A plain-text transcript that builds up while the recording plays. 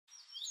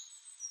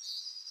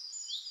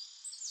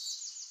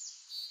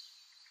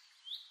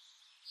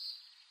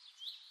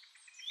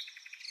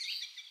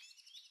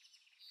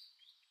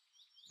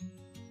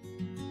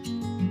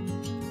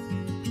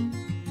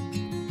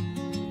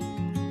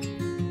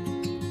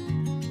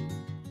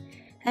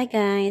Hi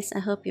guys, I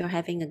hope you're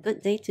having a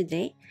good day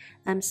today.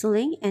 I'm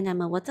Suling and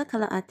I'm a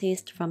watercolor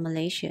artist from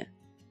Malaysia.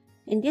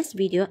 In this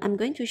video, I'm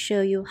going to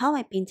show you how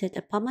I painted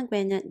a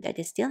pomegranate that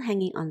is still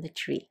hanging on the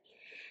tree.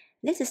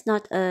 This is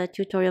not a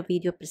tutorial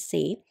video per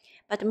se,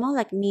 but more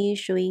like me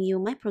showing you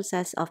my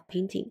process of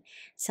painting,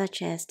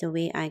 such as the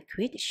way I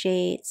create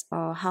shades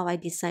or how I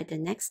decide the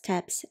next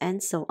steps and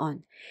so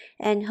on.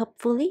 And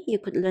hopefully you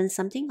could learn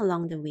something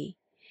along the way.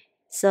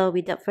 So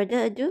without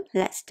further ado,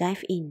 let's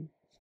dive in.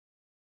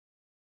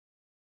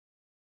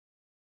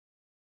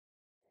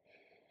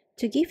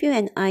 To give you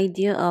an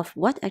idea of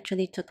what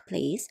actually took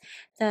place,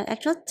 the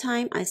actual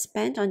time I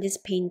spent on this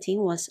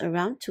painting was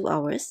around 2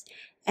 hours,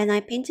 and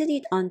I painted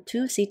it on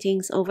 2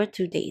 sittings over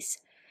 2 days.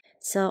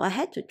 So I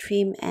had to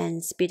trim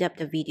and speed up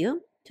the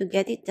video to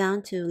get it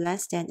down to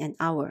less than an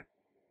hour.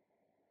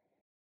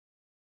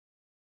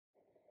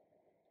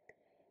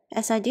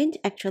 As I didn't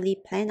actually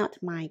plan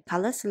out my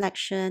color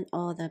selection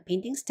or the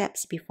painting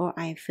steps before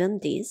I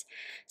filmed this,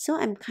 so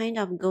I'm kind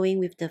of going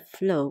with the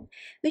flow,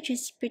 which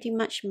is pretty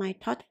much my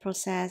thought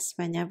process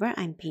whenever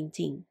I'm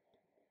painting.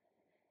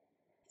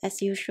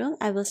 As usual,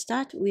 I will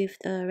start with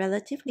a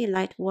relatively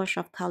light wash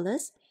of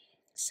colors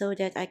so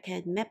that I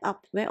can map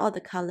out where all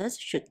the colors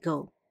should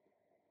go.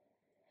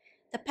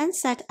 The pen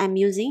set I'm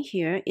using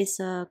here is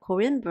a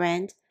Korean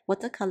brand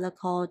watercolor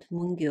called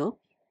Mungyo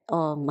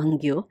or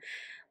Mungyo.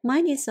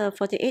 Mine is a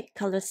 48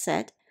 color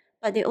set,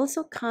 but they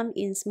also come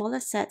in smaller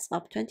sets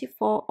of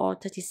 24 or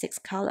 36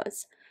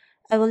 colors.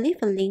 I will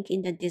leave a link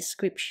in the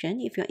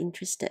description if you're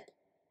interested.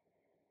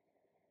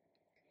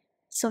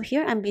 So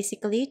here I'm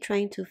basically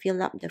trying to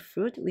fill up the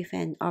fruit with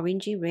an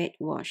orangey red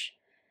wash.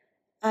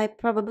 I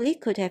probably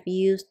could have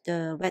used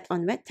the wet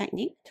on wet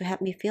technique to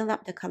help me fill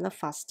up the color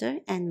faster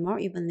and more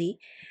evenly,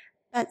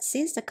 but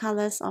since the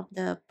colors of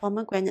the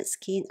pomegranate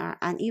skin are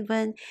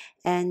uneven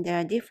and there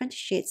are different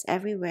shades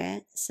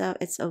everywhere, so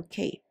it's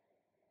okay.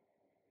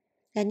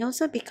 And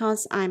also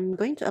because I'm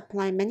going to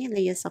apply many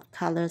layers of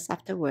colors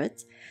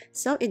afterwards,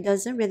 so it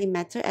doesn't really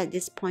matter at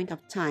this point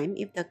of time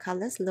if the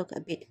colors look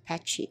a bit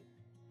patchy.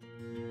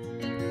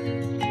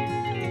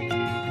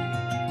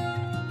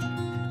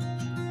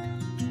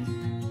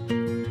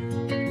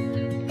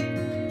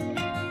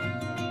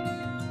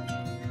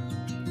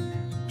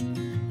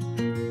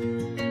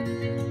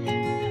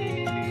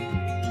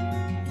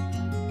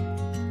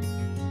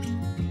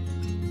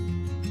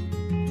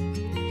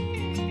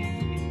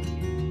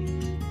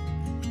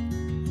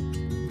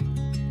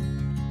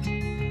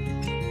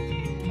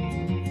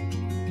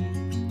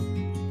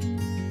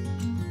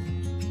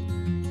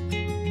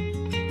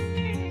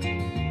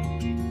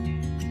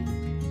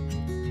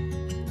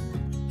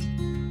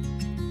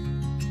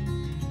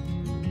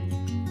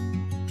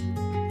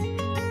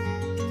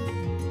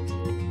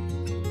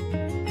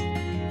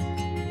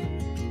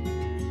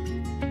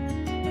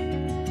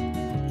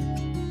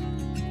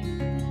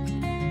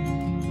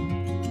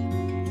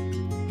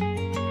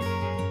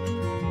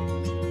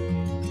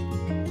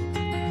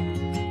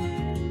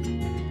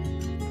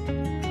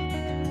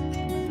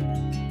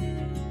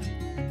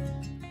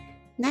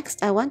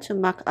 Next, I want to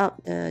mark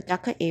out the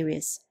darker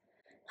areas.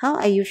 How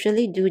I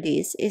usually do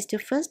this is to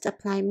first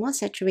apply more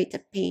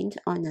saturated paint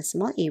on a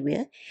small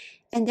area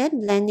and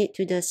then blend it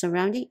to the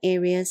surrounding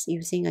areas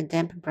using a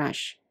damp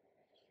brush.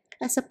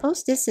 I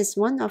suppose this is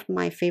one of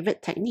my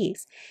favorite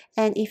techniques,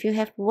 and if you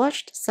have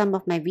watched some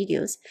of my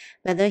videos,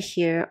 whether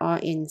here or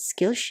in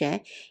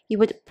Skillshare, you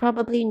would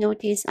probably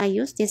notice I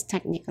use this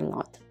technique a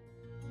lot.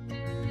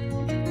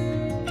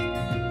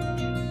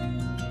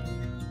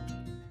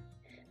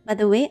 By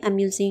the way, I'm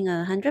using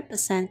a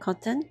 100%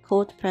 cotton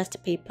cold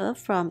pressed paper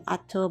from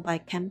Atto by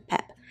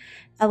Campep.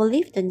 I will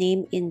leave the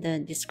name in the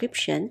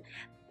description,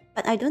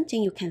 but I don't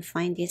think you can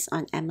find this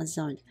on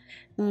Amazon.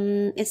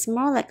 It's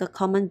more like a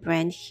common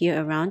brand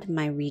here around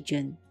my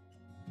region.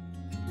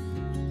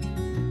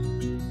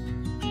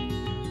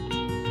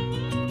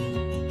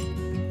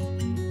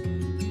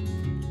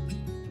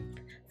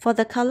 For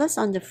the colors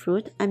on the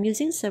fruit, I'm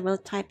using several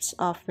types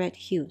of red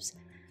hues.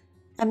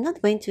 I'm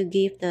not going to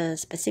give the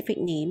specific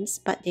names,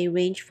 but they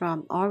range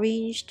from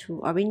orange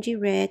to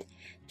orangey red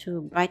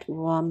to bright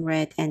warm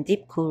red and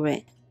deep cool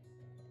red.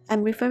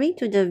 I'm referring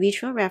to the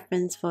visual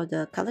reference for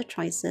the color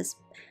choices,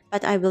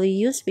 but I will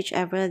use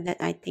whichever that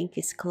I think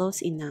is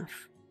close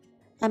enough.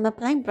 I'm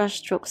applying brush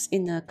strokes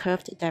in a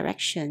curved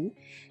direction.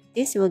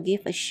 This will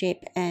give a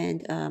shape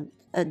and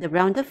the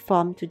rounded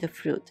form to the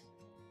fruit.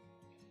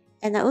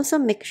 And I also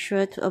make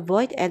sure to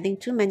avoid adding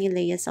too many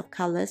layers of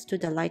colors to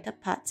the lighter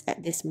parts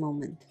at this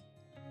moment.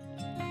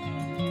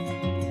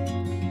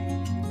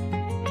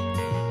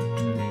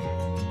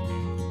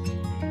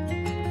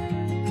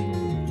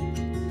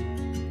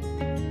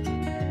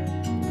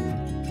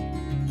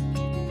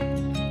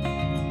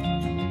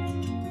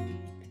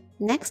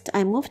 Next,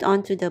 I moved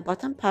on to the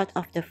bottom part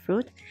of the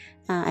fruit.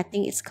 I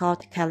think it's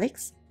called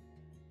Calyx.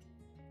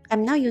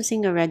 I'm now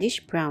using a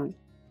reddish brown.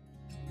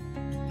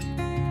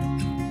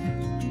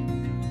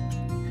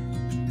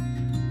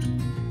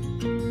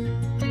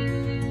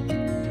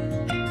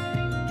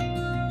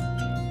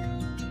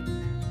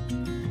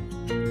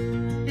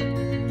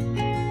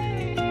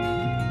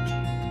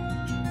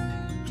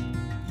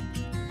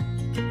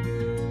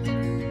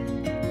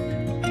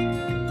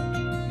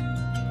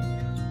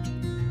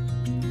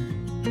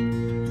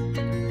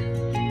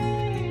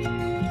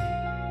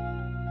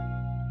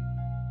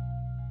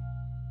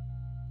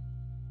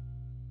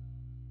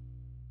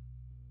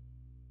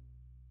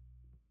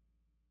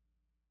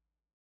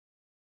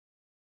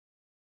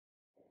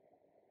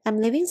 I'm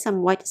leaving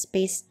some white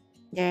space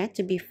there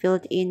to be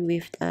filled in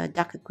with a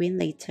dark green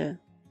later.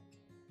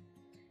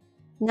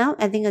 Now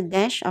adding a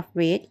dash of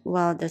red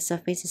while the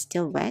surface is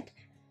still wet,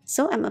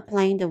 so I'm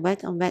applying the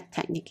wet on wet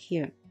technique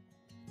here.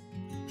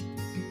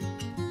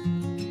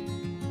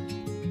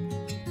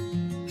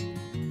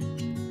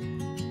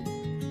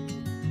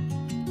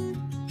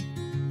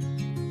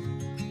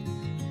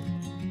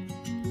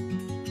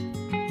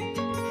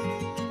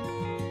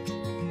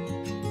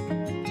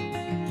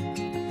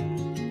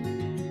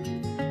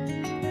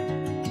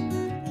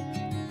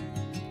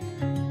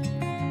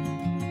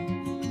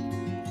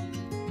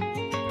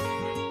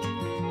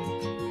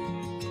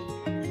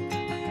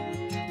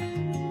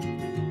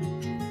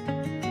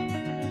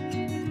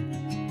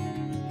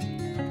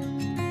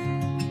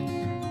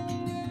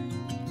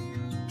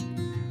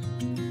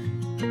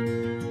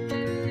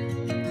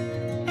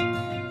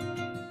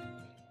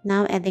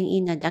 Now adding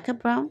in a darker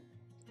brown,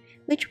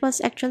 which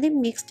was actually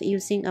mixed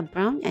using a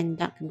brown and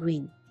dark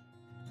green.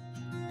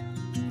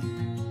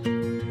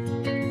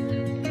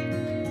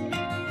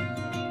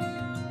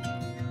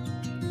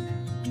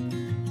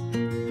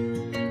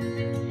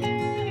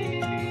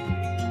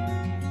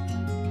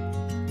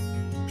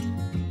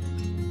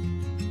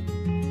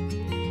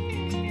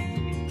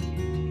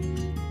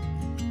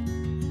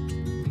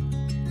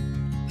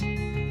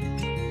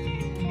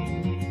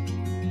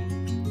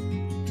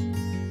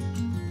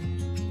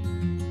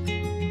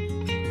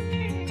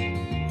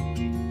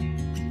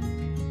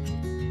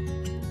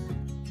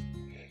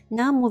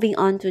 Now moving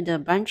on to the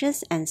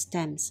branches and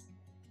stems,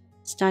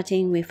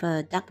 starting with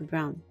a dark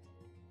brown.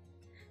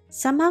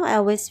 Somehow I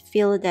always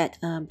feel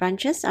that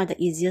branches are the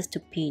easiest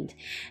to paint,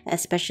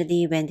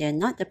 especially when they're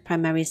not the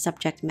primary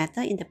subject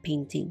matter in the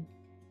painting.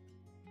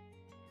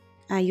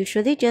 I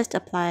usually just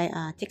apply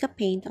thicker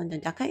paint on the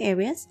darker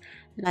areas,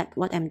 like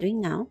what I'm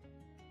doing now,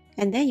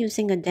 and then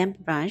using a damp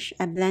brush,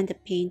 I blend the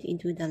paint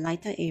into the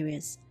lighter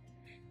areas.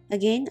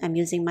 Again, I'm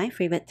using my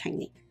favorite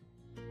technique.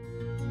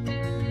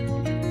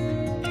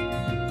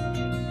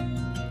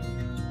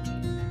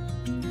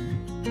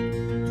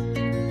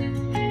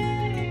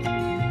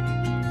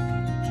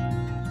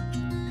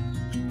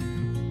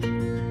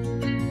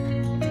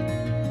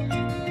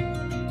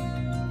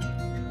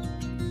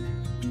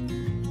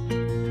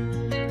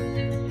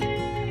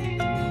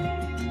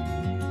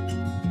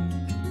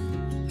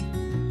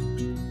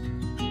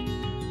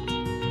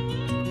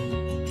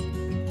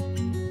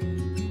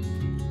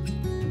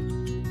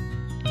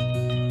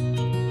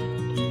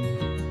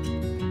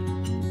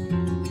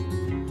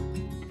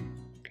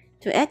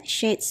 To add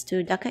shades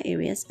to darker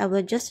areas, I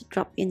will just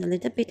drop in a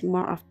little bit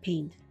more of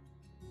paint.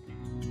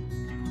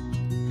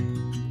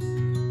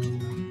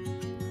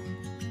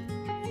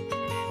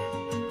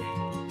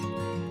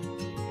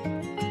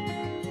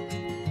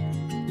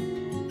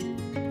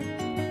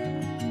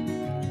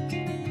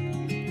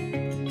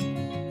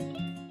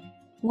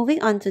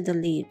 Moving on to the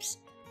leaves.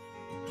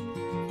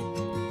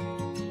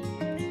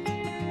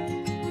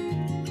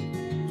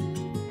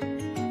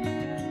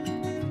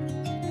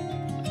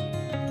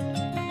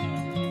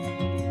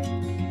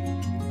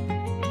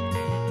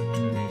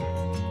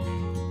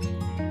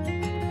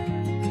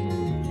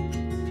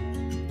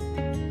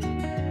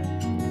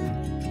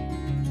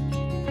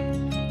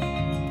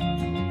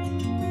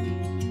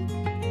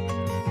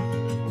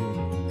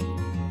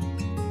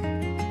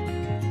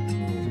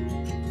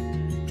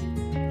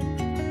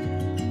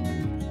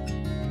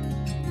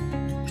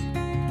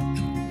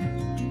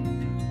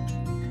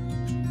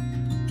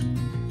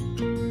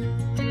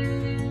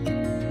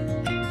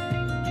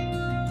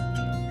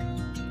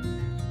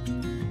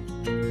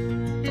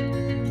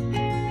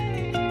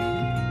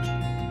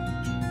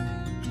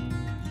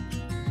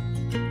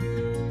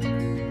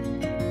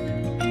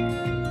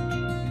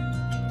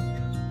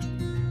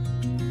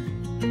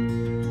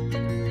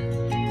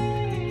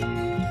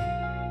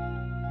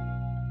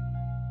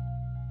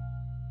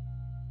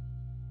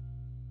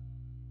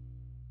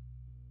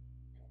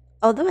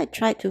 Although I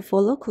try to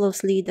follow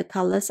closely the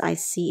colors I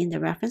see in the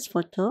reference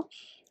photo,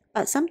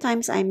 but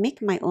sometimes I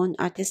make my own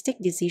artistic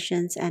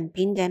decisions and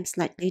paint them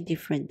slightly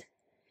different.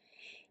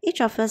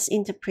 Each of us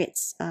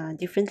interprets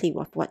differently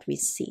of what we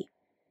see.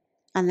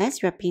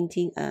 Unless you're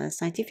painting a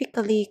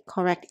scientifically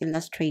correct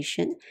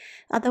illustration,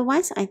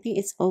 otherwise I think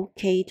it's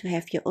okay to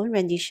have your own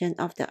rendition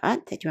of the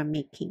art that you're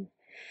making.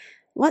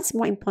 What's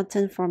more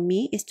important for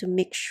me is to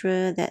make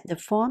sure that the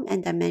form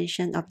and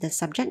dimension of the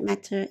subject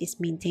matter is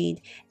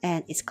maintained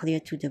and is clear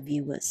to the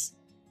viewers.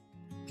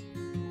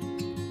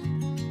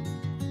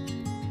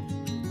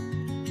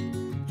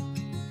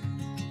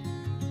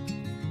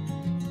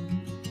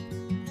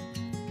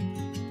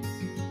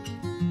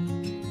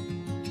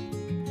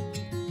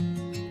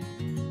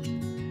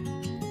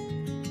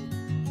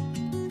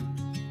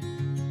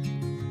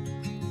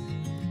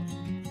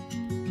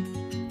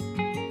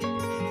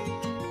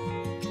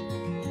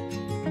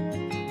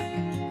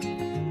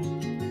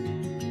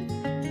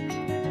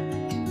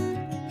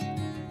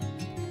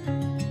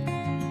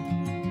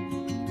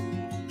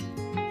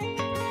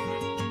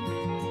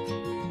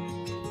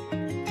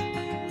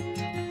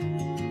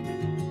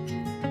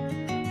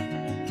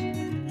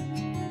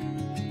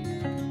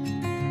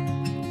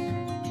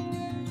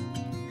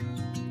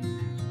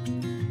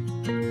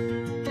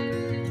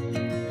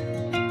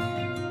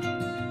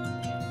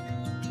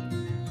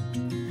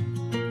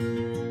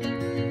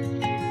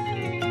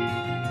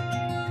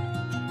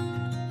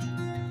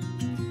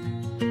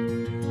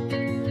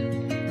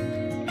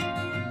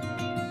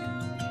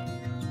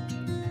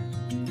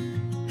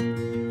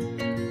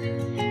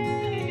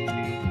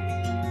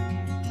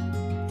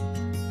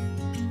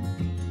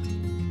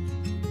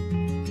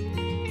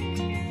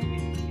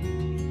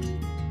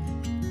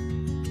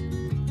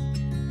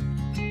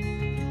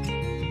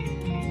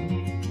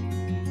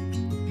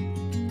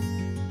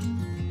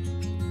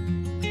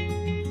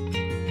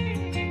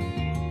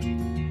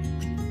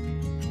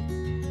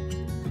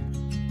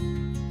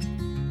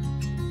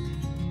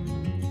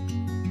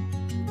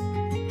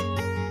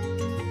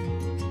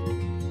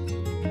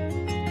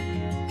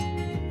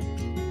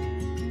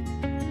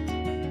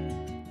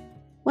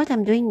 What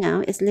I'm doing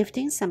now is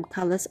lifting some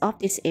colors off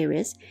these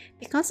areas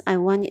because I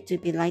want it to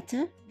be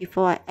lighter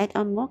before I add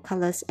on more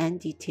colors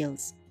and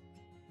details.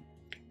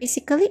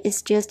 Basically,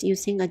 it's just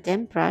using a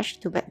damp brush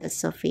to wet the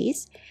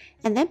surface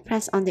and then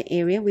press on the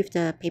area with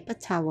the paper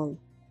towel.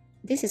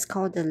 This is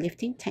called the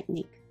lifting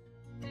technique.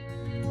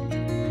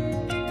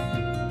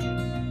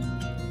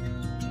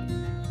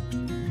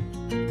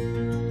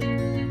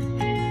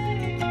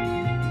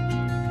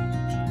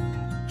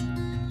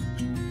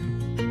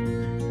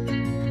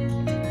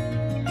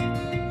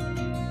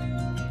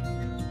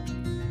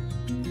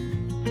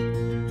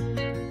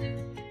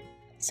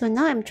 So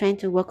now I'm trying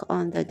to work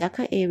on the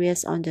darker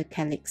areas on the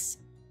calyx.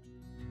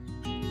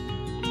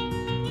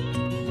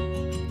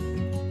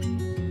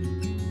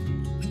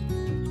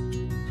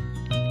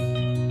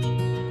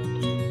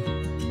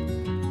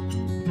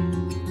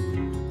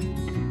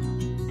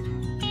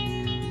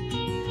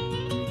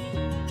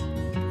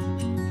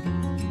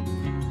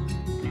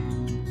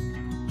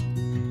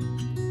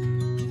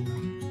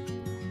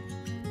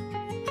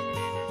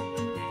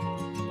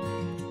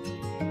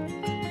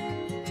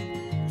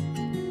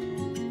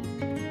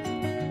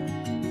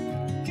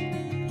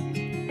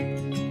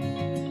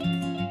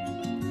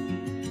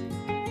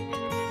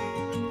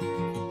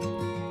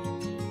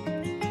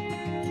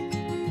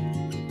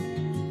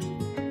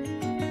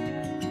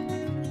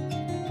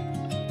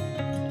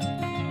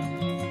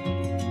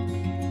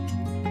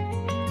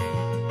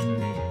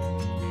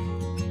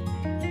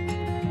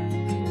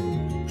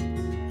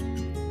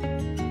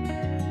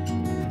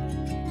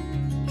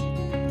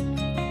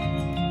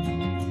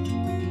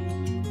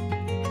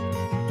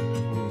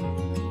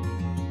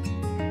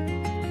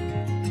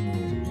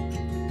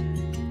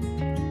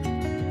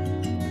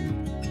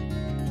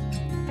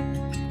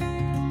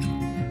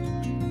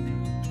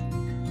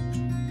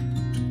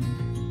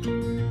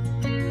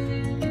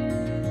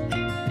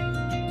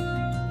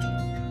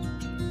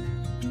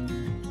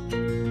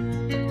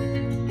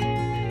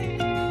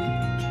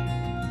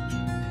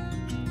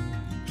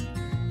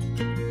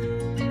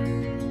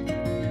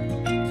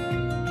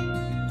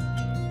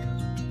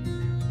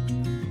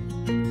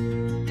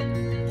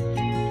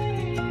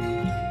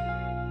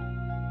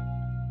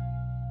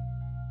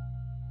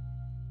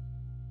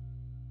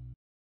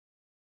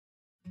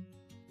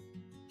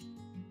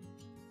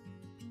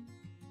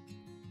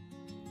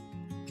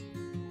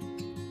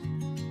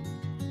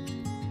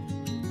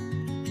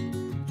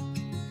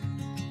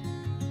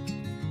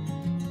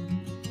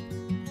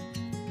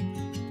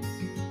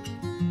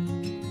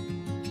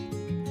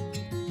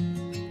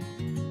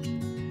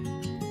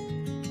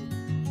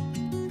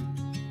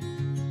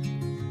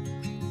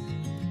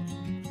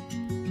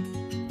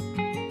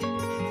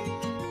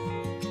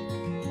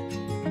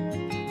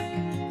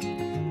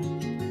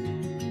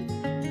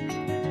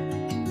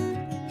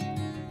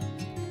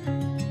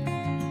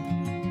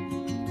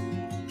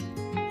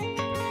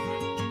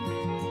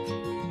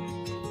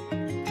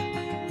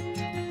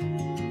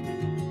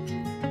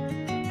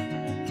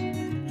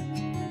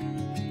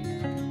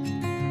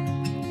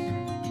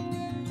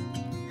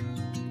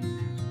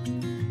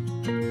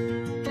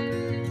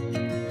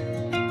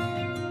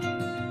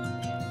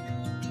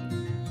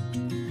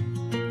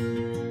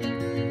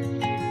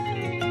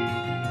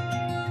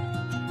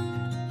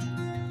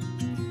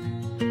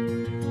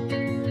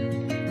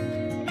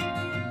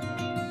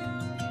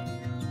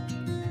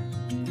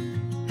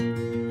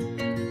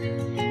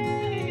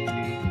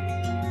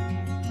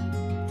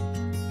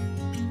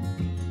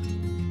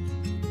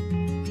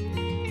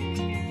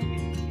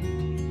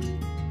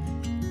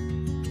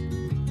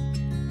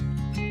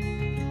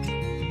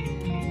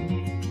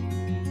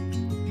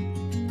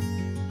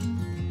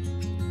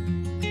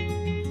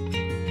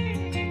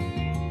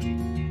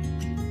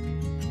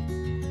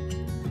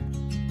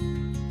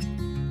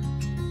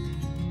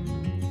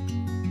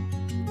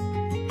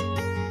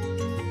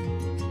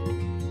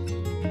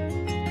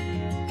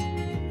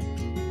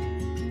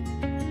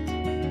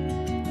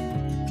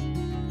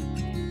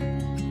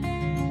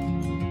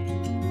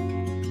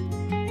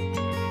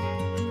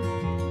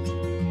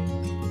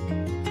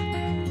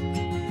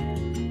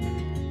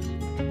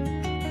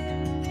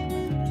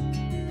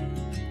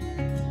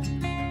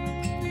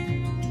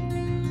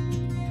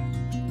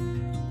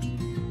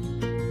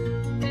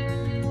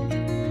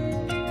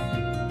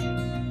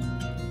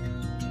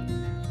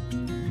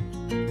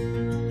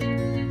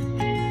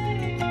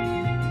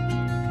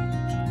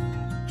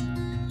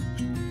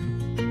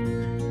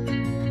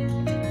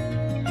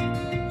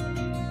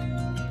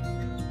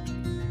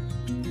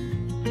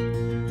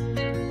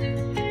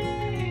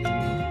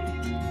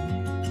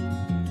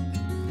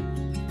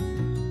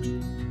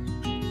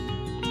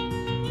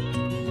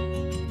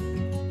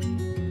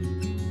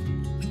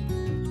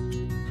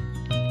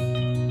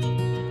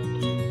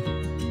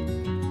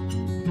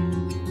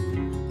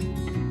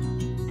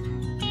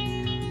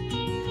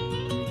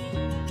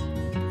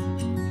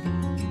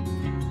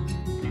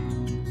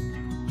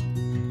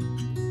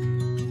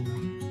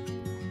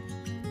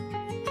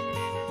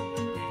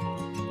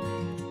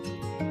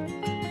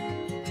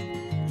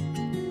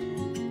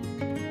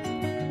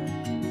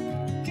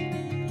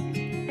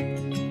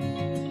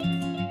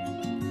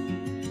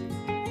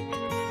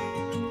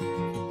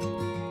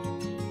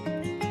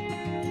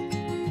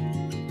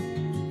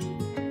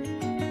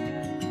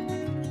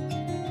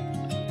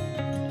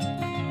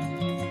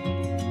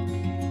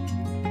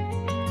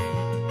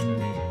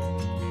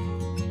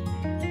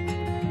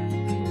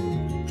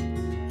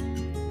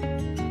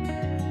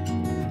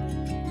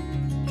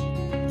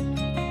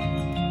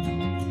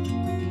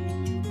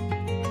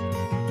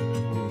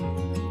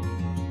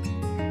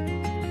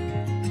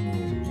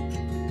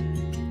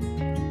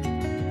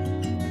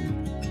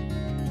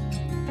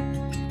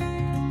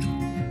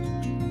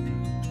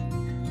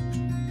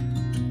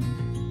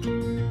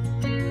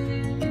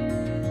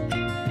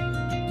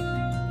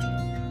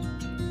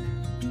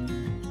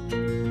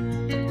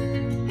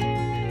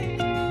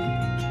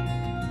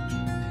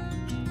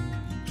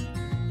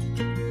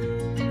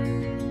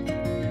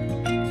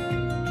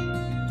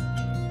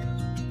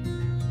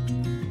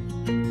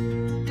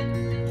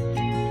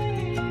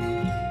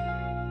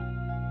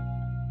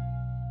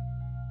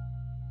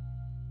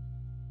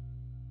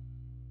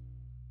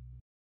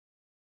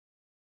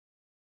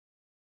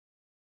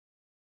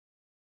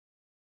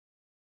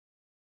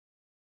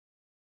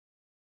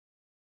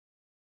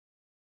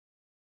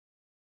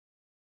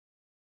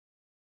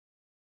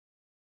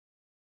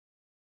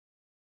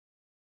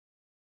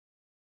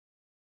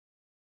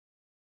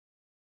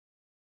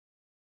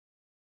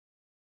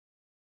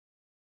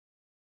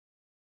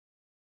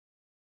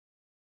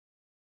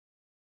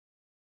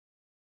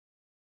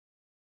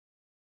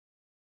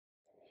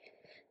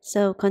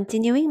 So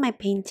continuing my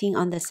painting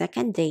on the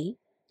second day,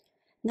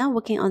 now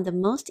working on the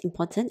most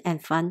important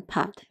and fun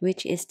part,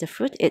 which is the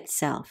fruit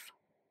itself.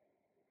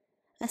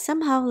 I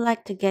somehow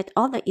like to get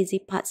all the easy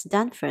parts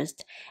done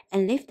first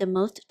and leave the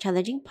most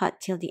challenging part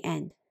till the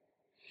end.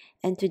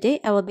 And today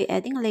I will be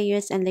adding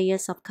layers and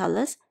layers of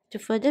colors to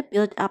further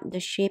build up the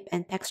shape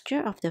and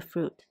texture of the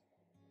fruit.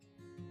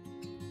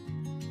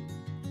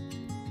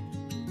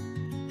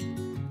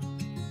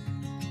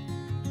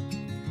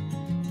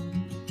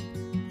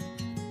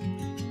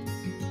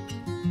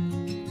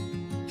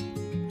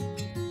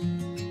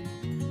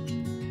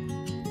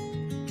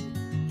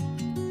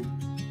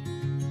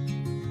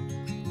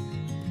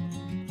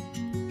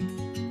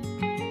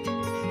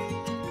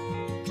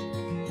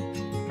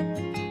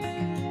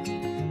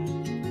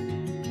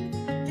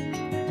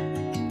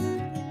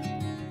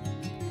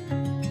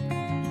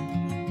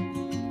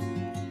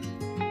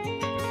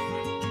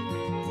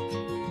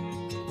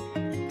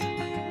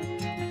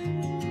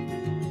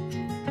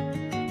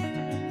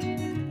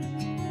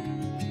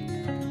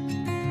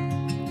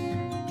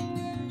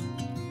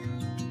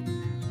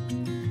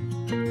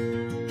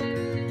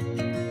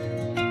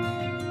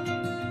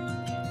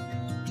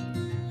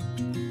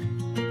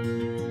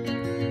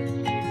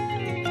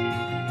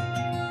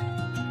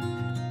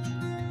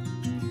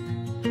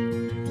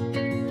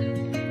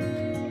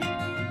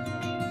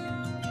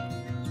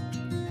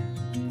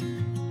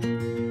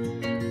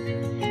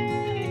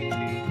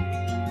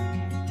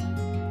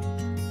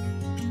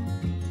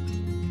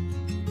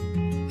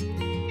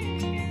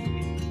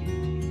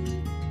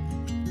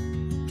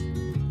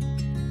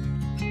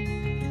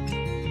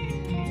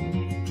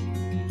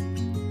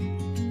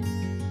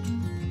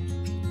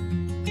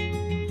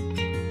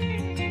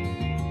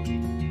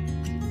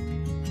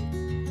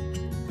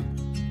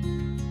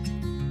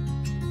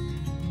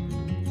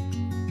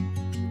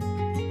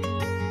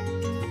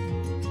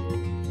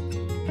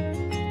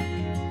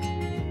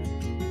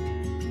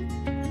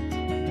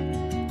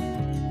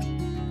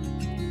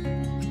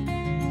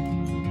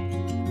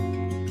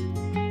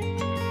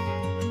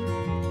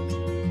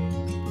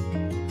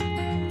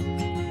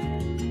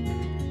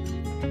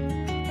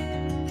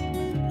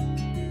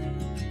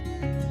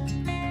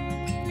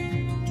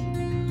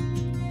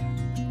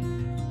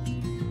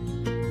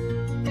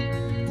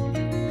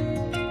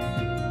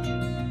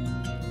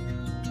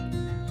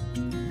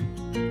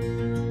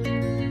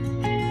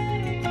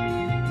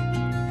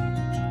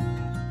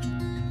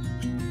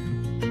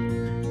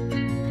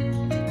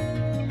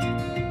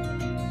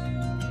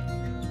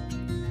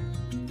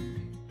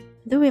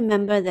 Do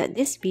remember that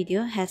this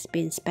video has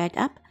been sped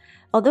up.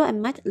 Although I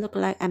might look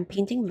like I'm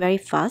painting very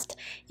fast,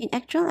 in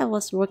actual I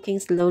was working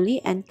slowly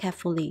and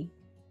carefully.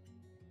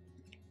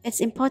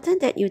 It's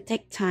important that you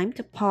take time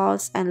to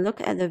pause and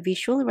look at the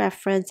visual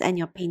reference and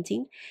your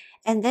painting,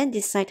 and then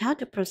decide how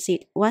to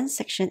proceed one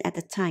section at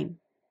a time.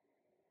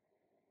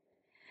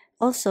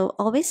 Also,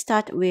 always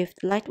start with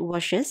light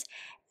washes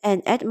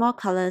and add more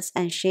colors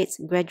and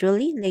shades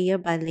gradually layer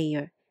by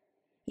layer.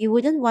 You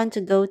wouldn't want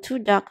to go too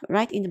dark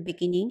right in the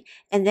beginning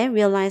and then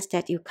realize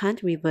that you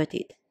can't revert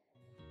it.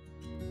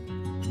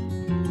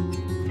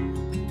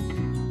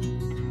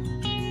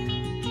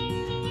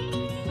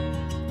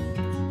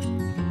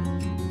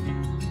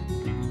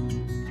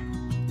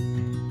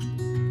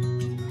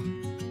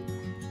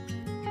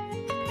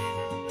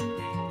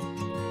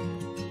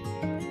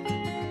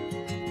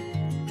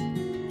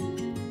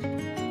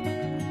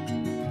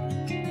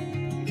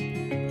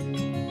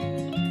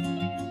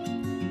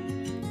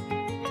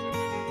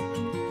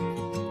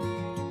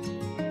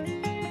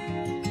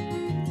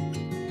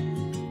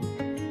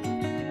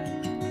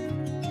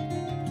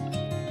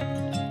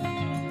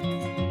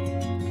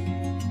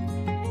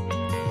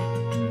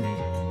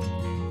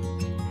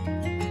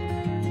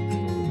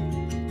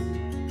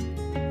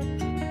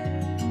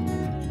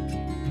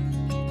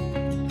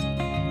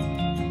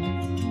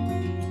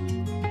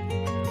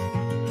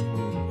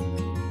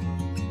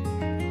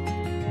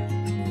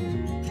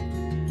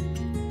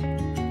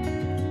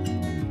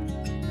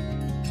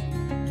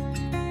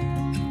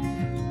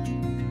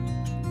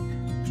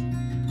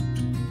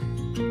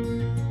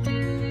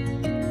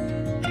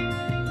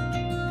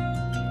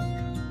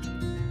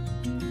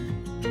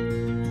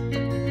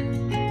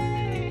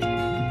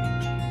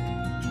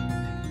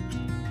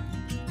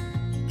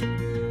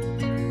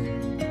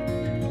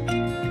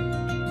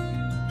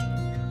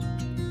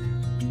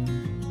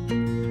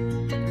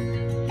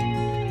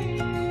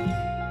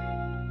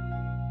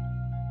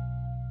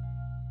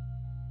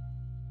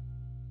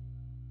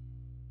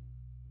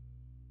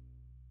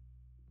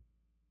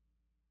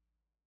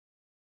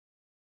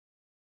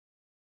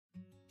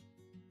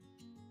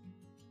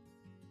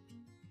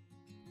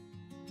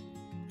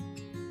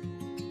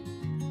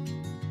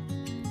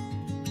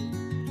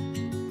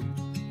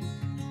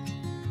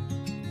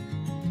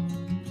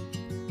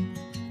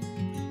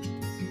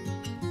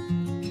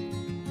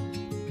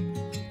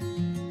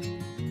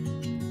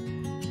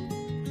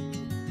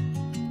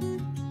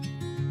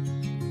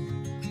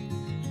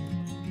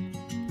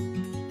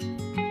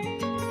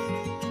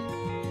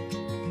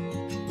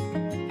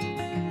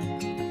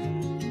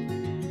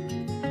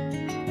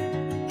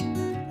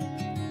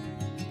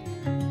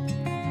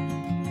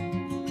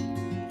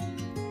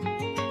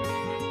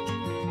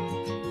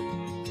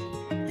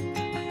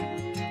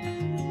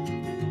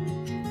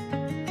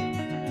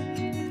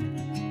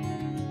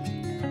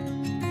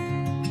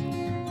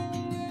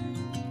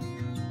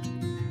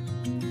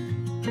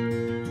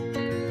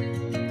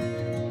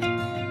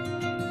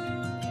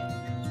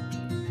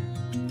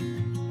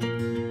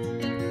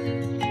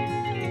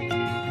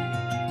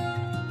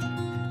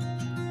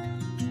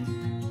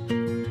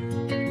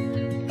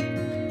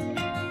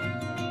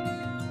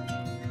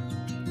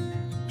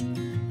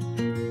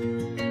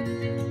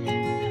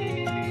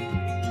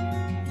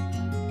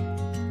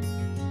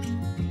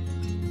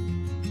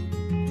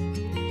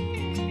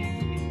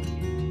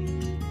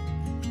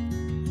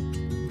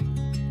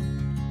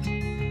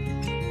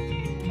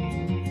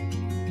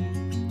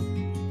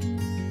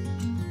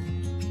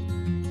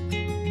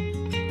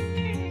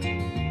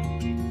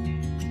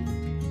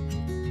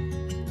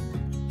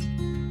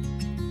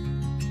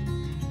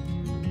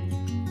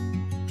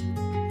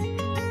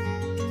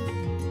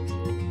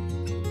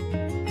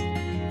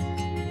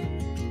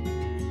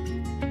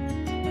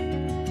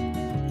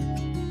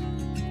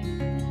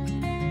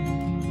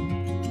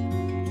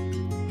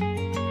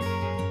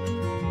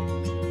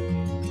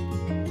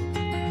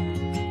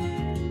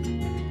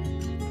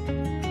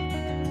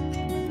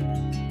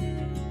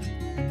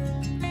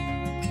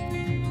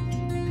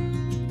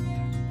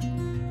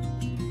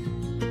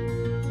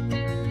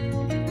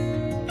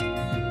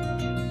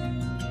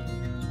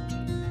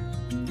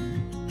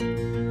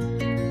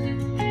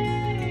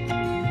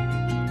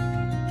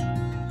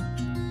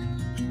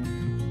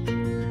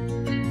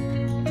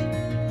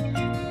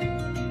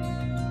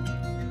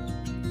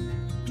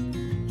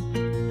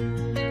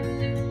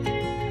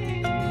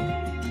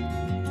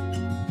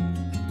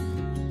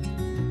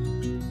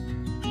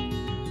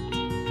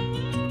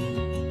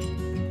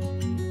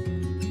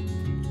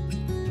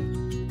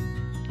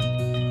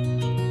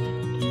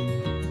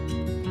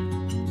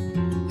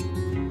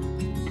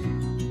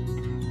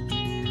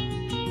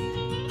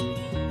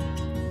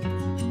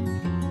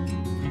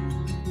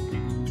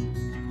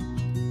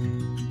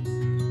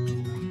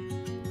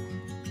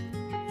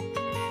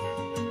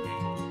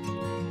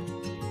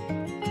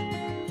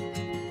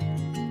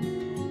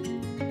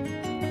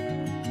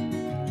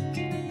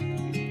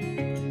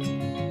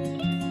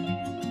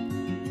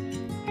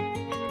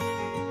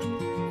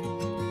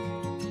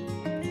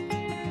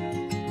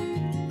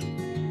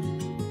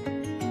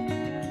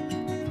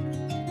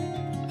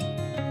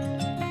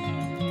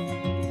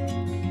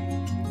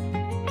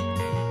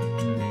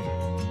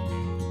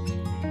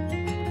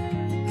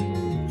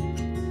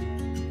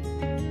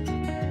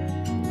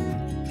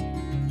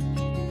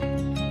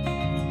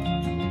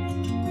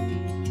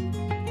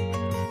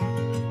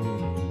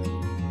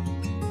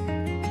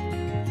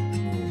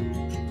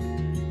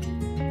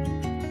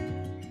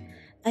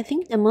 I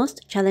think the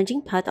most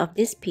challenging part of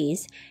this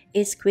piece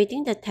is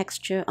creating the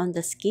texture on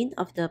the skin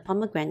of the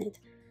pomegranate.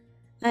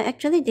 I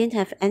actually didn't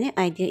have any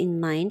idea in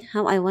mind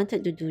how I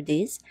wanted to do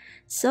this,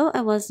 so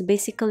I was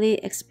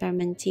basically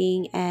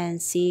experimenting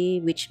and see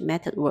which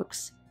method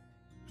works.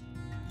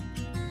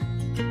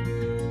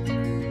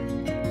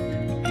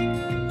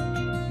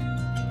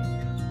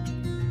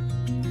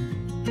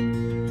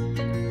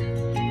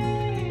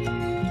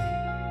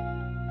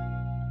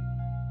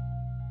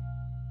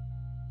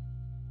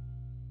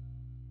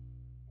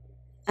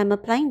 I'm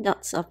applying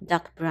dots of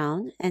dark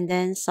brown and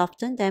then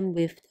soften them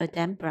with a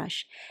damp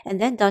brush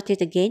and then dot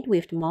it again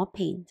with more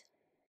paint.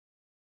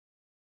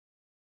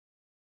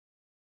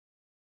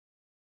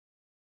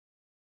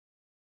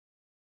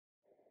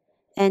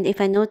 And if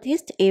I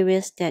noticed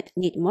areas that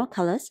need more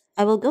colors,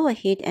 I will go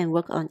ahead and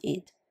work on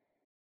it.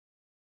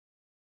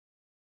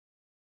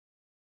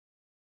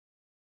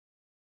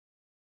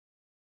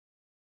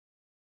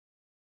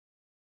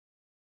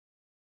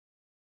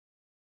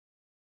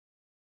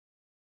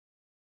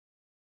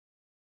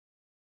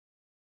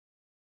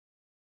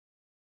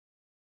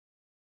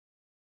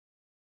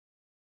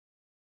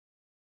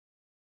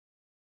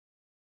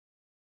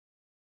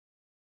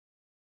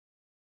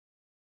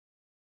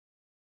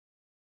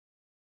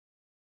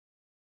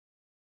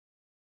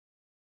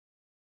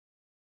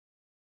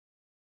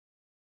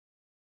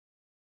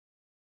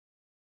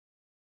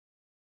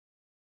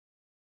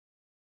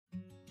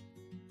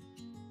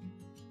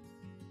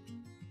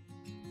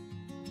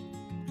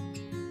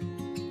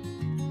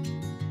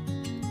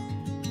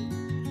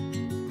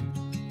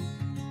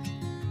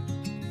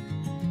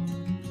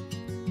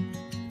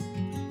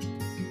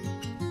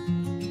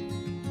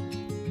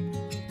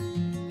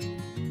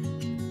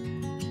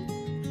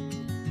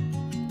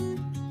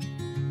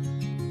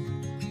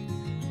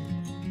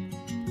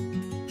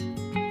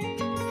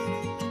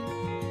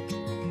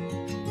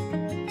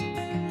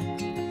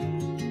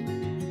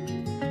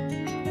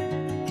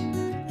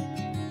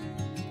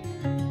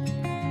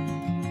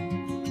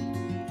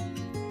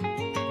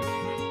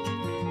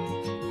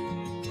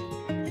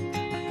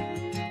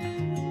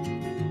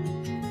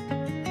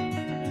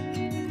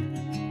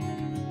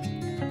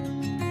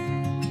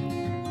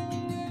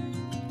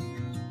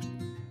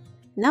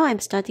 Now I'm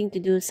starting to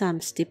do some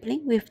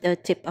stippling with the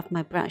tip of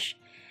my brush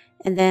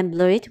and then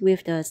blur it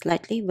with the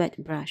slightly wet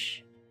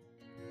brush.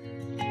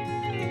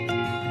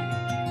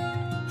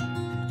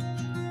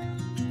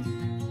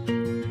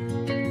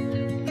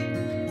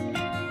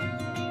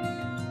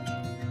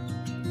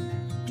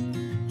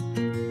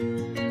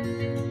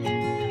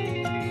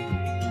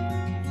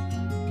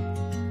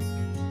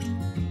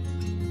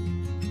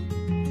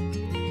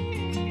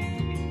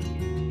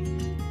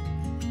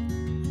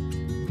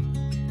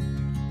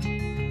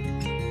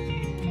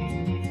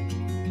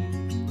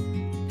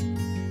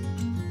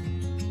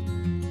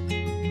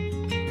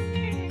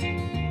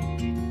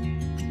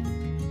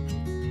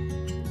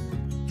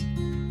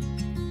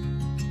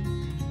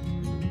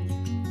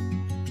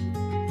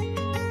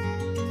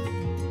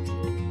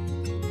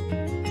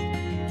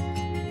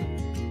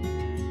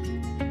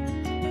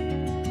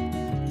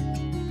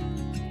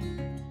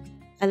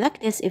 I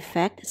like this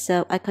effect,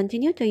 so I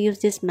continue to use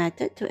this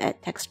method to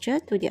add texture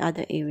to the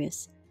other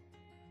areas.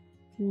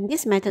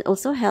 This method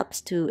also helps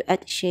to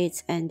add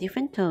shades and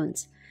different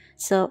tones,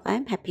 so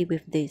I'm happy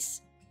with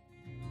this.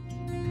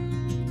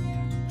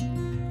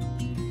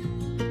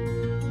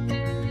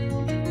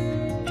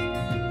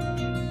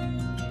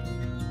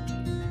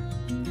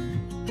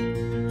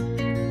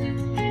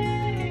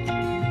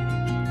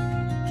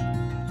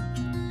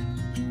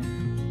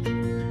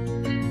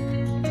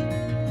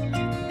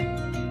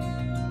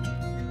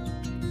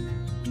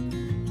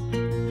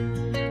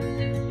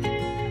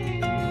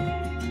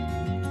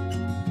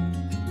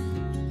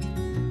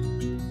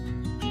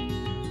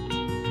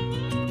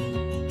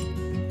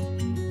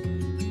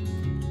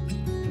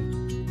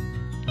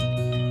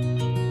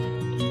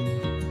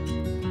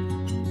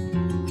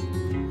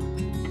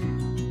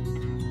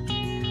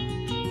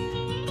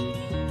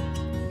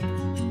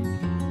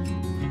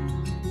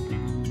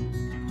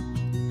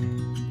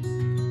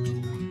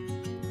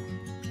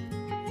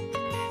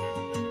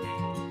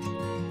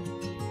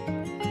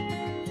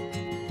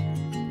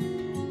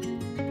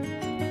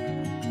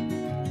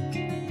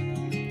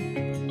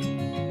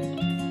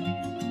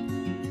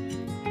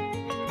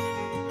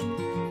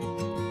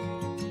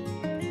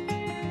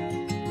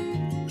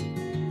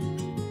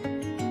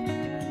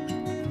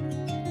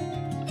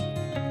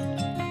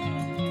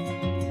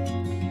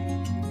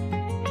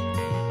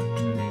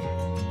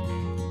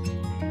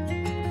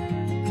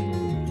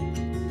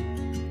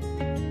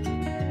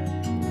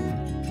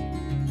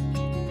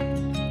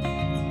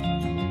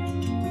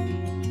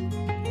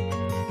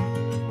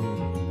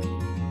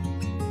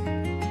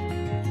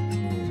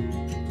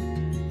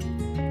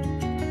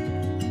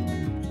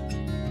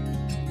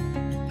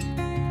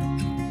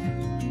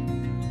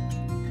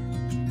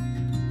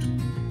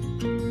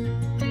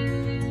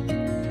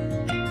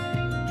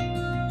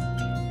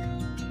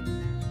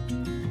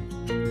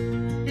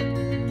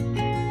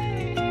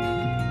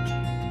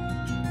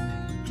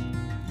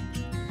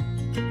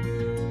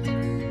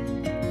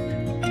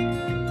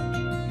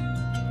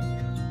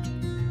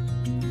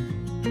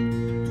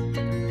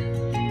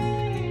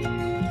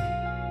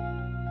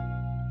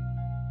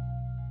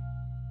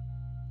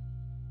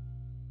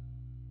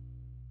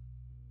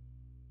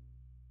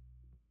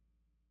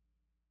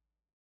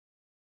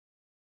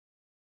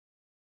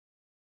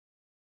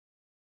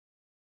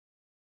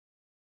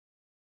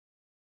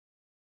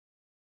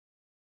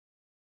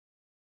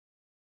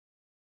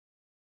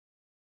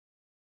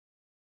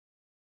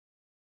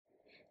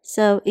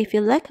 So if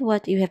you like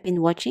what you have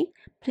been watching,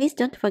 please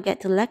don't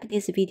forget to like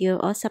this video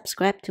or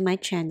subscribe to my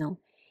channel.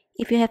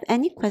 If you have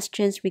any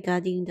questions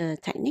regarding the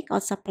technique or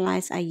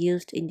supplies I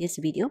used in this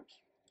video,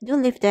 do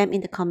leave them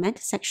in the comment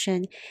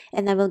section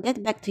and I will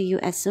get back to you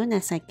as soon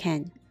as I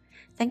can.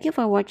 Thank you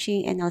for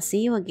watching and I'll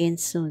see you again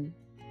soon.